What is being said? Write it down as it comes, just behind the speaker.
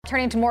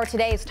Turning to more of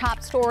today's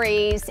top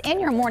stories in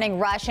your morning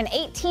rush, an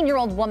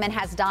 18-year-old woman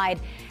has died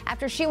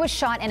after she was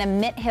shot in a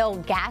Mint Hill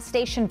gas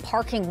station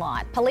parking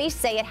lot. Police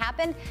say it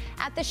happened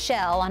at the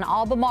Shell on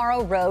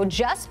Albemarle Road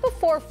just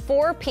before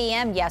 4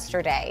 p.m.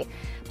 yesterday.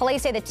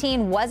 Police say the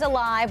teen was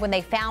alive when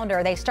they found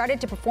her. They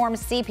started to perform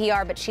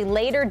CPR, but she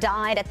later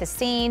died at the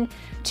scene.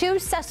 2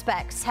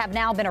 suspects have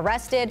now been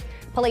arrested.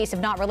 Police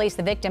have not released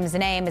the victim's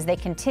name as they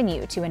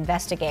continue to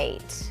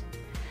investigate.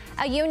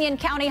 A Union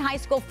County High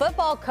School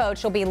football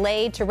coach will be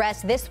laid to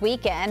rest this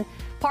weekend.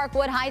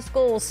 Parkwood High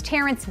School's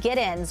Terrence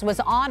Giddens was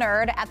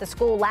honored at the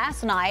school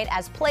last night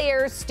as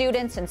players,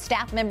 students, and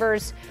staff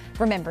members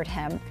remembered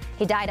him.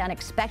 He died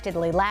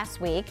unexpectedly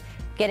last week.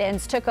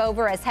 Giddens took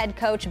over as head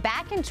coach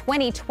back in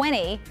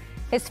 2020.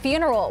 His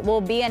funeral will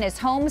be in his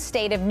home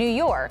state of New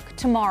York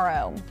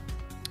tomorrow.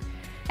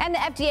 And the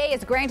FDA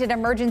has granted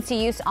emergency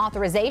use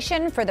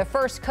authorization for the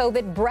first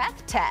COVID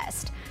breath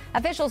test.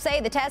 Officials say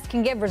the test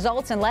can give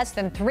results in less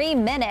than 3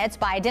 minutes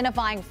by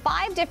identifying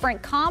 5 different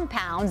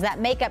compounds that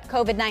make up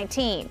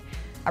COVID-19.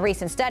 A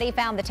recent study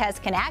found the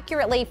test can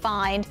accurately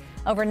find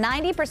over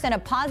 90%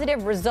 of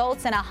positive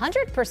results and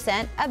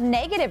 100% of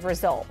negative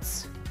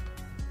results.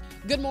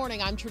 Good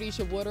morning, I'm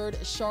Tradisha Woodard.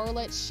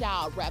 Charlotte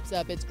Shout wraps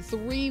up its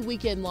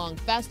 3-weekend-long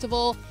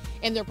festival,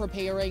 and they're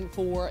preparing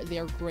for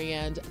their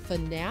grand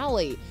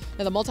finale.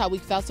 Now, the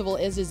multi-week festival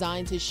is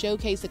designed to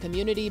showcase the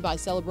community by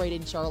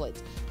celebrating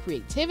Charlotte's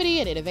creativity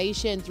and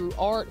innovation through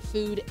art,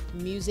 food,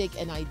 music,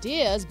 and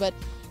ideas. But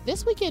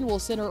this weekend will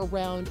center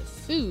around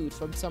food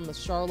from some of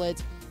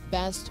Charlotte's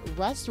best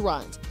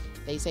restaurants.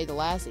 They say the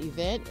last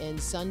event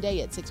ends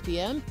Sunday at 6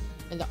 p.m.,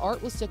 and the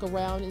art will stick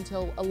around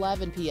until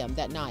 11 p.m.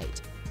 that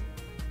night.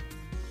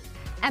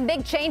 And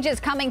big changes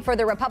coming for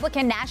the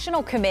Republican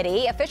National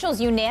Committee. Officials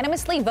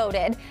unanimously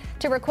voted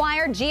to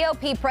require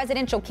GOP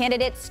presidential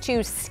candidates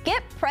to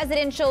skip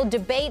presidential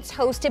debates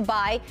hosted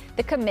by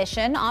the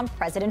Commission on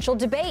Presidential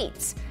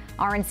Debates.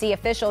 RNC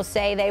officials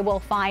say they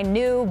will find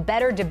new,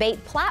 better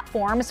debate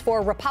platforms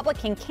for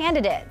Republican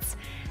candidates.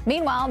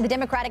 Meanwhile, the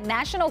Democratic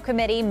National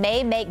Committee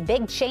may make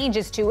big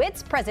changes to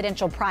its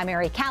presidential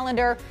primary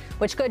calendar,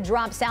 which could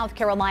drop South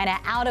Carolina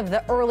out of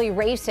the early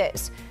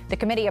races. The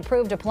committee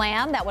approved a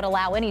plan that would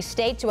allow any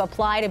state to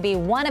apply to be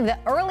one of the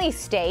early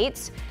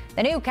states.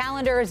 The new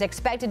calendar is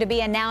expected to be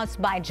announced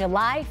by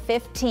July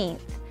 15th.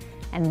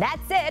 And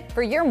that's it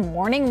for your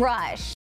Morning Rush.